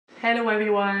Hello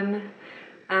everyone!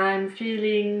 I'm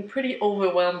feeling pretty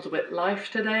overwhelmed with life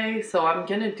today, so I'm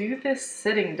gonna do this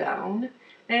sitting down,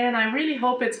 and I really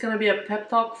hope it's gonna be a pep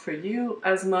talk for you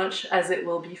as much as it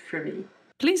will be for me.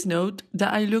 Please note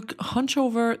that I look hunched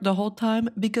over the whole time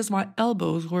because my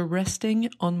elbows were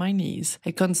resting on my knees. I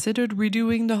considered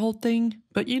redoing the whole thing,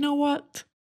 but you know what?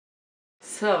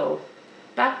 So,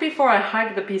 back before I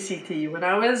hiked the PCT, when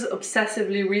I was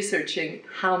obsessively researching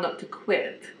how not to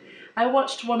quit, I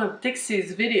watched one of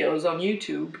Dixie's videos on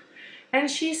YouTube, and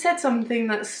she said something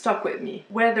that stuck with me.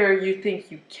 Whether you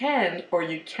think you can or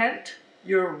you can't,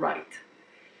 you're right.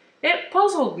 It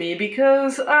puzzled me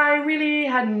because I really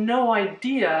had no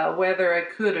idea whether I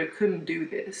could or couldn't do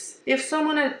this. If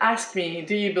someone had asked me,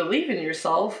 do you believe in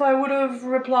yourself? I would have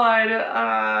replied,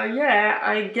 yeah,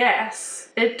 I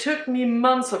guess. It took me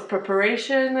months of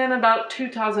preparation and about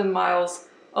 2,000 miles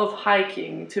of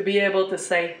hiking to be able to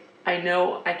say, I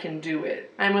know I can do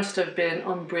it. I must have been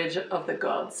on Bridge of the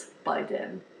Gods by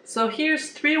then. So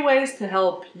here's 3 ways to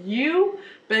help you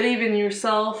believe in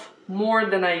yourself more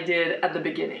than I did at the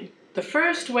beginning. The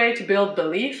first way to build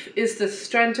belief is to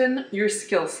strengthen your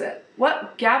skill set.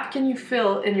 What gap can you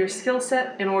fill in your skill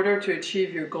set in order to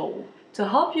achieve your goal? To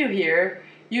help you here,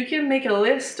 you can make a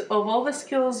list of all the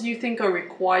skills you think are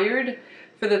required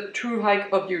for the thru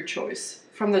hike of your choice.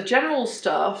 From the general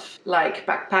stuff like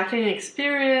backpacking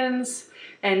experience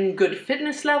and good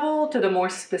fitness level to the more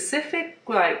specific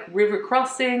like river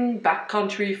crossing,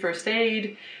 backcountry first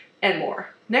aid, and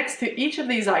more. Next to each of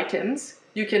these items,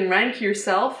 you can rank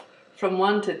yourself from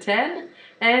 1 to 10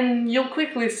 and you'll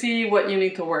quickly see what you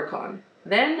need to work on.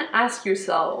 Then ask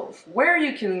yourself where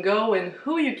you can go and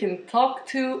who you can talk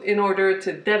to in order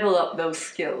to develop those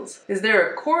skills. Is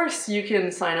there a course you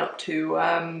can sign up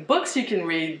to, books you can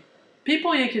read,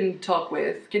 people you can talk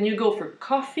with? Can you go for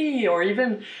coffee or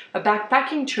even a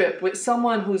backpacking trip with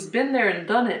someone who's been there and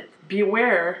done it?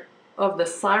 Beware of the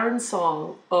siren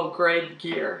song of great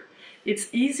gear. It's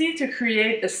easy to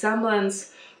create a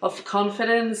semblance of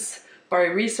confidence by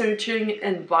researching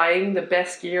and buying the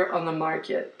best gear on the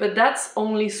market, but that's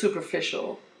only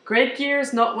superficial. Great gear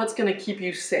is not what's going to keep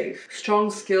you safe. Strong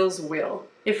skills will.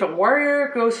 If a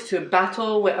warrior goes to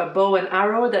battle with a bow and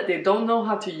arrow that they don't know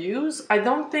how to use, I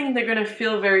don't think they're going to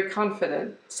feel very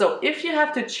confident. So if you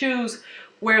have to choose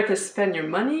where to spend your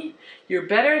money, you're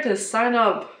better to sign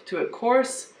up to a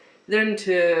course than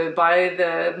to buy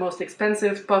the most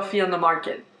expensive puffy on the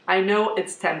market. I know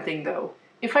it's tempting though.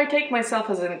 If I take myself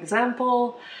as an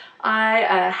example,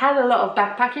 I had a lot of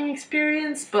backpacking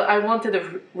experience, but I wanted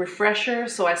a refresher,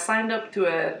 so I signed up to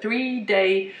a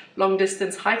 3-day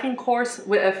long-distance hiking course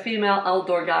with a female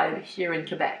outdoor guide here in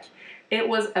Quebec. It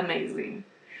was amazing.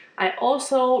 I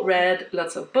also read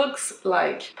lots of books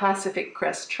like Pacific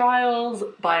Crest Trials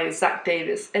by Zach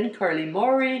Davis and Carly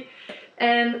Morey,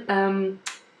 and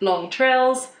Long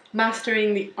Trails,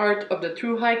 Mastering the Art of the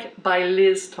Thru-hike by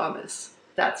Liz Thomas.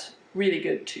 That's really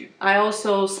good too. I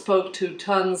also spoke to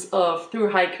tons of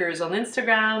thru-hikers on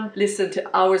Instagram, listened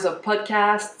to hours of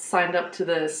podcasts, signed up to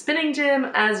the spinning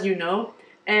gym, as you know,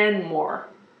 and more.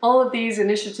 All of these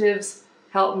initiatives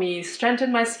helped me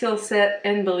strengthen my skill set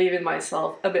and believe in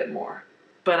myself a bit more.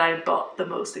 But I bought the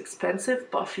most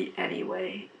expensive puffy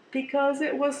anyway, because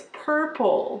it was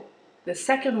purple. The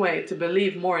second way to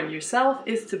believe more in yourself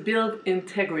is to build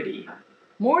integrity.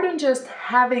 More than just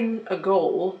having a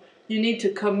goal, you need to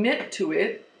commit to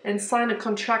it and sign a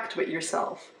contract with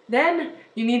yourself. Then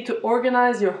you need to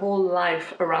organize your whole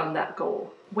life around that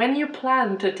goal. When you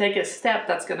plan to take a step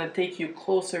that's going to take you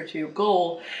closer to your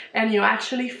goal and you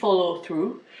actually follow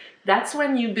through, that's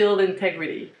when you build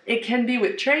integrity. It can be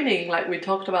with training like we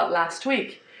talked about last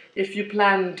week. If you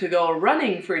plan to go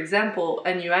running, for example,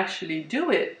 and you actually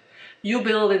do it, you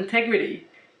build integrity.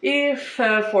 If,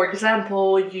 for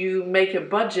example, you make a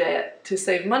budget to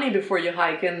save money before you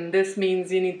hike and this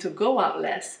means you need to go out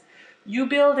less, you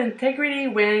build integrity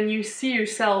when you see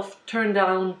yourself turn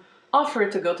down offer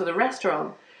to go to the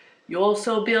restaurant. You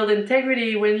also build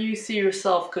integrity when you see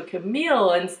yourself cook a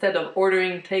meal instead of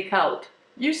ordering takeout.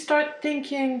 You start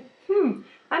thinking,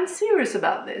 I'm serious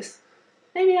about this.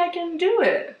 Maybe I can do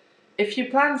it. If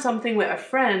you plan something with a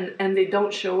friend and they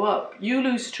don't show up, you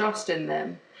lose trust in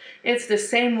them. It's the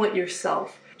same with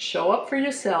yourself. Show up for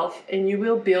yourself and you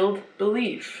will build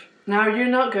belief. Now, you're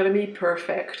not going to be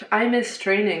perfect. I miss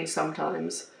training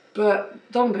sometimes.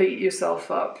 But don't beat yourself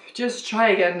up. Just try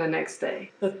again the next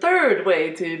day. The third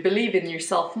way to believe in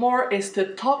yourself more is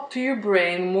to talk to your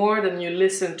brain more than you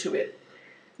listen to it.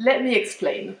 Let me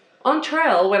explain. On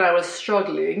trail, when I was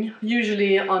struggling,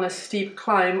 usually on a steep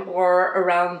climb or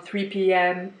around 3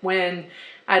 p.m. when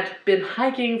I'd been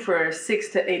hiking for 6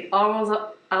 to 8 hours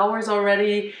hours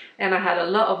already and I had a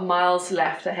lot of miles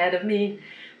left ahead of me,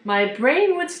 my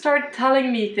brain would start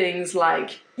telling me things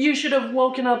like, you should have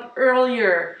woken up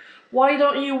earlier. Why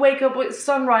don't you wake up with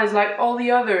sunrise like all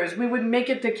the others? We would make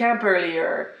it to camp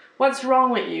earlier. What's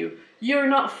wrong with you? You're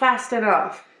not fast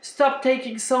enough. Stop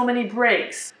taking so many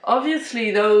breaks.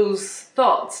 Obviously, those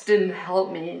thoughts didn't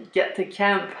help me get to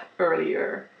camp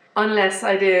earlier, unless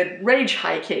I did rage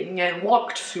hiking and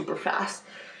walked super fast.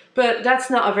 But that's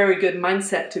not a very good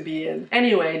mindset to be in.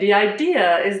 Anyway, the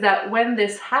idea is that when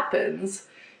this happens,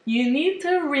 you need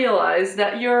to realize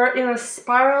that you're in a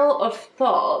spiral of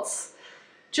thoughts,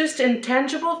 just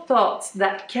intangible thoughts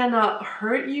that cannot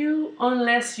hurt you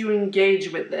unless you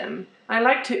engage with them. I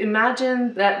like to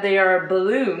imagine that they are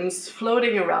balloons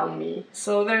floating around me.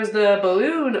 So there's the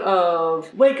balloon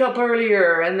of wake up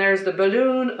earlier, and there's the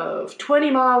balloon of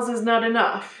 20 miles is not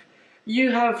enough.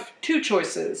 You have two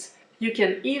choices. You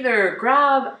can either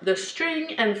grab the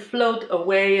string and float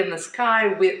away in the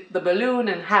sky with the balloon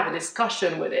and have a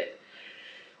discussion with it.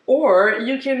 Or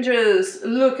you can just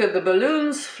look at the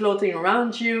balloons floating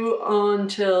around you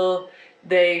until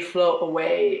they float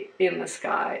away in the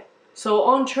sky. So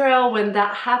on trail, when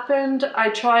that happened, I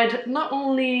tried not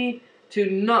only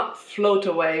to not float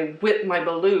away with my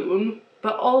balloon,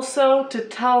 but also to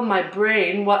tell my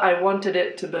brain what I wanted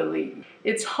it to believe.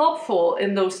 It's helpful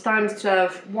in those times to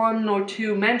have 1 or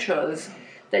 2 mantras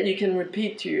that you can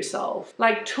repeat to yourself,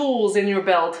 like tools in your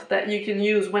belt that you can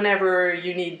use whenever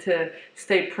you need to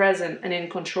stay present and in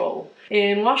control.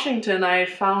 In Washington, I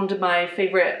found my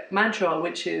favorite mantra,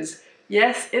 which is,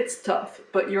 yes, it's tough,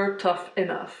 but you're tough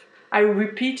enough. I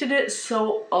repeated it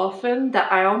so often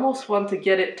that I almost want to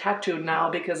get it tattooed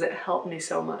now because it helped me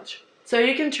so much. So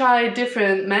you can try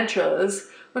different mantras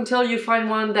until you find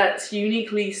one that's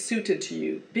uniquely suited to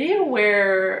you. Be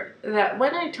aware that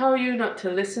when I tell you not to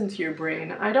listen to your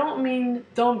brain, I don't mean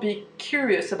don't be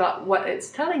curious about what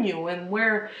it's telling you and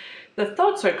where the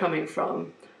thoughts are coming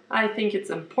from. I think it's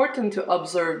important to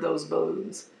observe those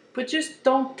balloons, but just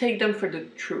don't take them for the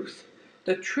truth.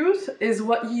 The truth is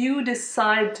what you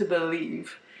decide to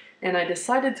believe, and I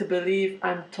decided to believe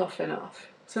I'm tough enough.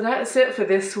 So that's it for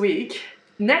this week.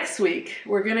 Next week,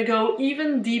 we're gonna go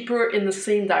even deeper in the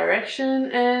same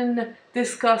direction and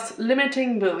discuss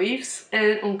limiting beliefs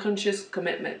and unconscious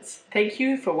commitments. Thank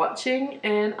you for watching,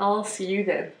 and I'll see you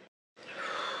then.